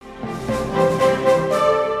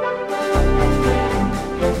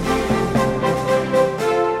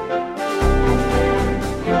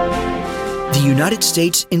United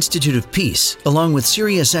States Institute of Peace, along with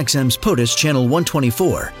SiriusXM's POTUS Channel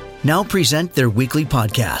 124, now present their weekly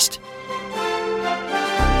podcast.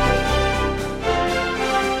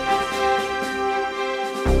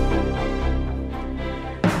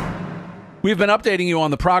 We've been updating you on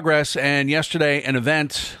the progress, and yesterday an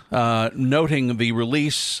event noting the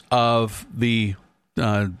release of the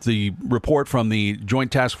report from the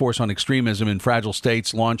Joint Task Force on Extremism in Fragile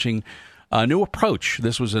States launching a new approach.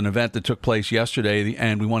 This was an event that took place yesterday,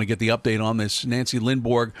 and we want to get the update on this. Nancy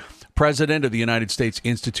Lindborg, president of the United States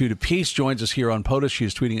Institute of Peace, joins us here on POTUS. She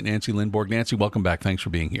is tweeting at Nancy Lindborg. Nancy, welcome back. Thanks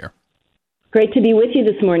for being here. Great to be with you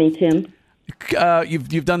this morning, Tim.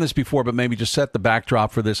 You've done this before, but maybe just set the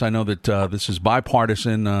backdrop for this. I know that this is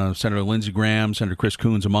bipartisan. Senator Lindsey Graham, Senator Chris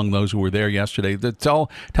Coons, among those who were there yesterday. Tell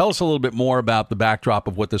us a little bit more about the backdrop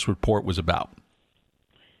of what this report was about.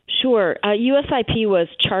 Sure. USIP was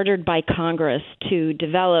chartered by Congress to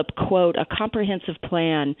develop, quote, a comprehensive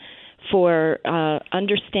plan for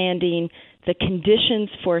understanding the conditions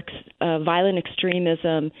for violent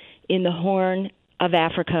extremism in the Horn of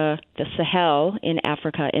Africa, the Sahel in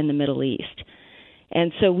Africa, and the Middle East.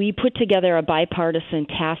 And so we put together a bipartisan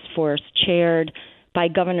task force chaired by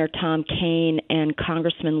Governor Tom Kean and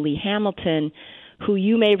Congressman Lee Hamilton, who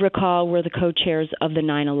you may recall were the co-chairs of the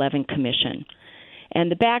 9/11 Commission. And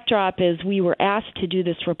the backdrop is we were asked to do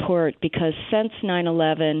this report because since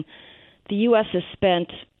 9/11, the U.S. has spent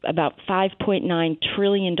about $5.9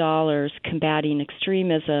 trillion combating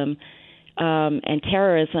extremism and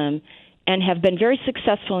terrorism, and have been very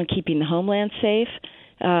successful in keeping the homeland safe.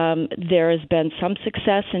 There has been some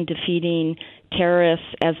success in defeating terrorists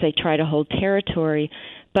as they try to hold territory,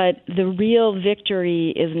 but the real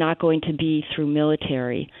victory is not going to be through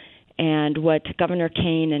military. And what Governor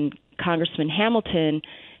Kean and Congressman Hamilton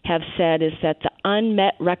have said is that the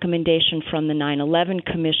unmet recommendation from the 9/11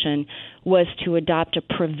 Commission was to adopt a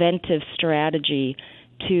preventive strategy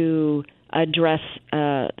to address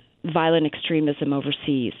violent extremism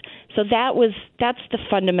overseas. So that's the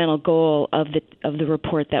fundamental goal of the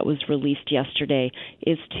report that was released yesterday,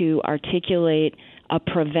 is to articulate a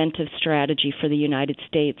preventive strategy for the United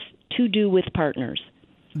States to do with partners.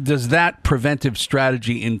 Does that preventive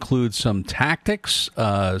strategy include some tactics?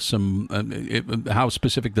 How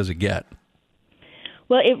specific does it get?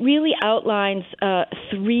 Well, it really outlines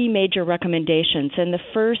three major recommendations, and the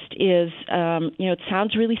first is, it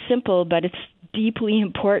sounds really simple, but it's deeply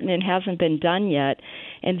important and hasn't been done yet,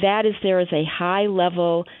 and that is there is a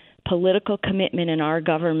high-level political commitment in our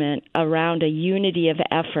government around a unity of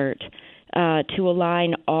effort to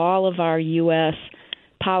align all of our U.S.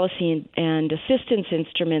 policy and assistance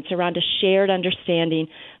instruments around a shared understanding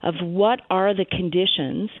of what are the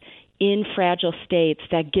conditions in fragile states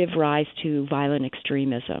that give rise to violent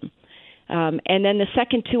extremism. And then the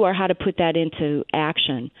second two are how to put that into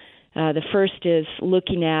action. The first is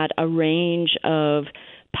looking at a range of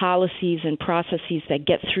policies and processes that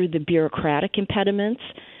get through the bureaucratic impediments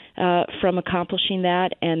from accomplishing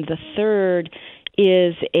that. And the third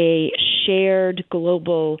is a shared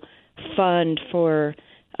global fund for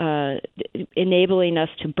enabling us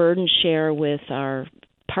to burden share with our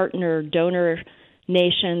partner donor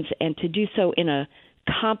nations and to do so in a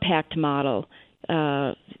compact model.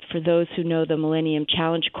 For those who know the Millennium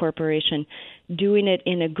Challenge Corporation, doing it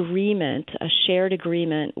in agreement, a shared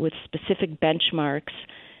agreement with specific benchmarks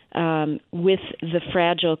with the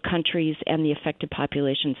fragile countries and the affected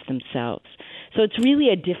populations themselves. So it's really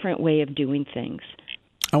a different way of doing things.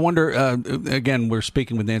 I wonder, again, we're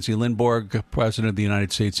speaking with Nancy Lindborg, president of the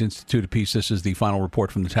United States Institute of Peace. This is the final report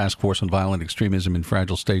from the Task Force on Violent Extremism in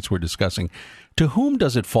Fragile States we're discussing. To whom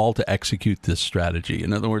does it fall to execute this strategy?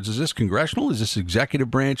 In other words, is this congressional? Is this executive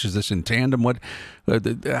branch? Is this in tandem?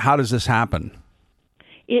 How does this happen?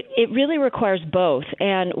 It really requires both.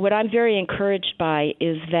 And what I'm very encouraged by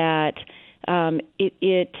is that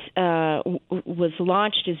it was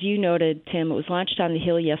launched, as you noted, Tim, it was launched on the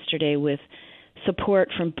Hill yesterday with support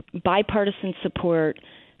from bipartisan support,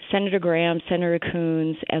 Senator Graham, Senator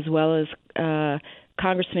Coons, as well as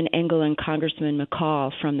Congressman Engel and Congressman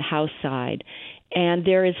McCall from the House side. And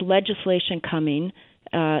there is legislation coming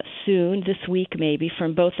soon, this week maybe,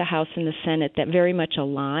 from both the House and the Senate that very much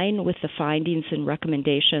align with the findings and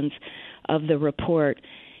recommendations of the report.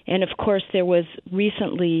 And, of course, there was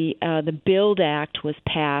recently the BUILD Act was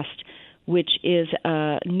passed, which is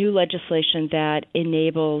new legislation that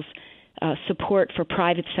enables support for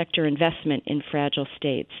private sector investment in fragile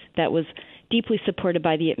states. That was deeply supported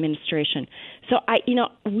by the administration. So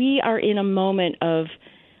we are in a moment of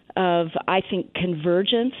I think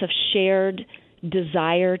convergence, of shared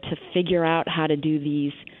desire to figure out how to do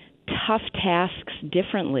these tough tasks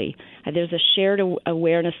differently. There's a shared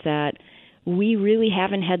awareness that we really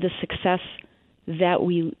haven't had the success that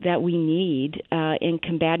we need in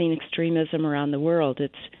combating extremism around the world. As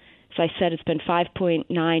I said, it's been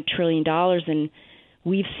 $5.9 trillion, and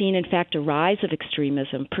we've seen, in fact, a rise of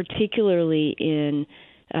extremism, particularly in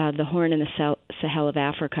the Horn and the Sahel of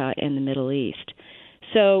Africa and the Middle East.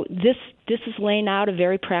 So this is laying out a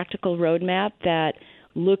very practical roadmap that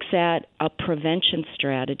looks at a prevention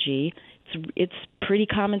strategy. It's pretty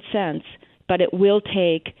common sense, but it will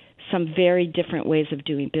take some very different ways of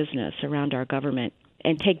doing business around our government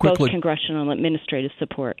and take both congressional and administrative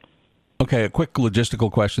support. Okay, a quick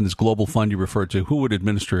logistical question. This global fund you referred to, who would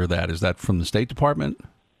administer that? Is that from the State Department?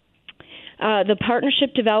 The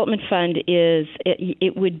Partnership Development Fund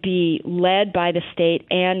it would be led by the State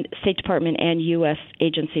Department and U.S.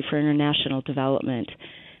 Agency for International Development.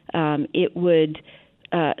 It would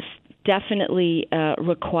definitely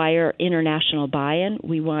require international buy-in.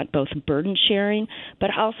 We want both burden sharing, but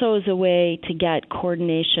also as a way to get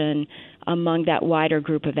coordination among that wider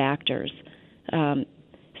group of actors,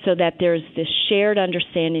 so that there's this shared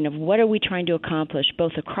understanding of what are we trying to accomplish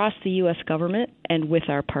both across the U.S. government and with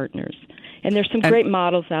our partners. And there's some great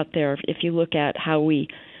models out there if you look at how we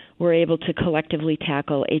were able to collectively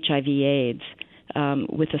tackle HIV/AIDS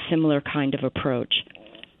with a similar kind of approach.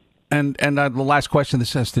 And the last question,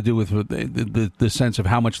 this has to do with the sense of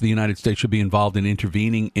how much the United States should be involved in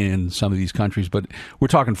intervening in some of these countries. But we're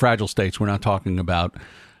talking fragile states. We're not talking about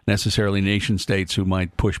necessarily nation states who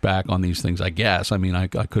might push back on these things, I guess. I mean, I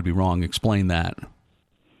could be wrong. Explain that.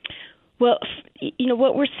 Well,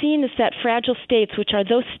 what we're seeing is that fragile states, which are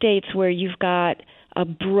those states where you've got a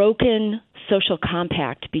broken social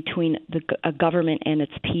compact between a government and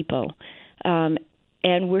its people,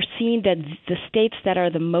 and we're seeing that the states that are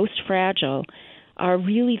the most fragile are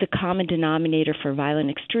really the common denominator for violent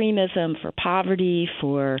extremism, for poverty,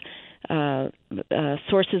 for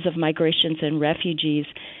sources of migrations and refugees.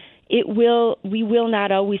 We will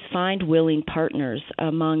not always find willing partners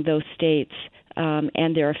among those states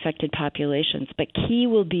and their affected populations, but key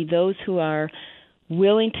will be those who are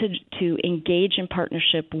willing to engage in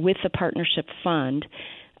partnership with the Partnership Fund.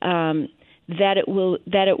 That it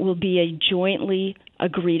will be a jointly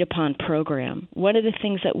agreed upon program. One of the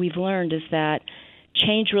things that we've learned is that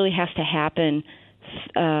change really has to happen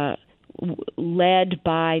led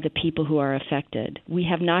by the people who are affected. We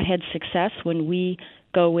have not had success when we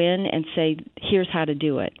go in and say, here's how to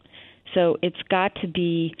do it. So it's got to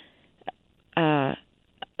be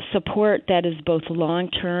support that is both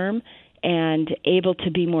long-term and able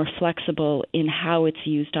to be more flexible in how it's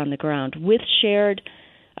used on the ground with shared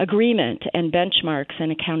agreement and benchmarks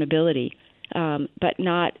and accountability, but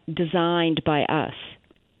not designed by us.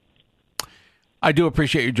 I do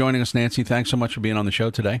appreciate you joining us, Nancy. Thanks so much for being on the show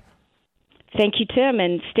today. Thank you, Tim,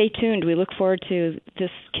 and stay tuned. We look forward to this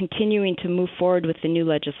continuing to move forward with the new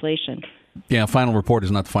legislation. Yeah, final report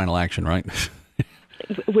is not the final action, right?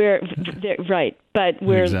 Right, but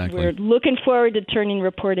we're looking forward to turning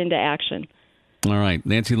report into action. All right.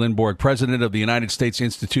 Nancy Lindborg, president of the United States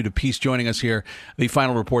Institute of Peace, joining us here. The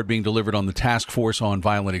final report being delivered on the Task Force on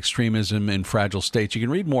Violent Extremism in Fragile States. You can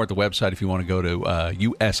read more at the website if you want to go to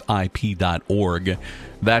usip.org.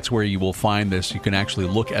 That's where you will find this. You can actually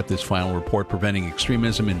look at this final report, Preventing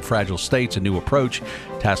Extremism in Fragile States, a New Approach.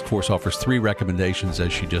 Task Force offers 3 recommendations,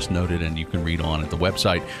 as she just noted, and you can read on at the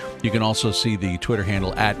website. You can also see the Twitter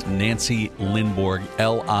handle at Nancy Lindborg,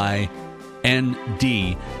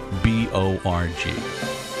 LINDBORG.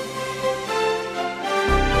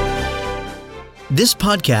 This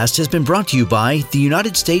podcast has been brought to you by the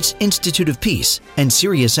United States Institute of Peace and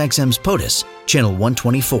SiriusXM's POTUS, Channel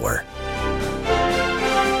 124.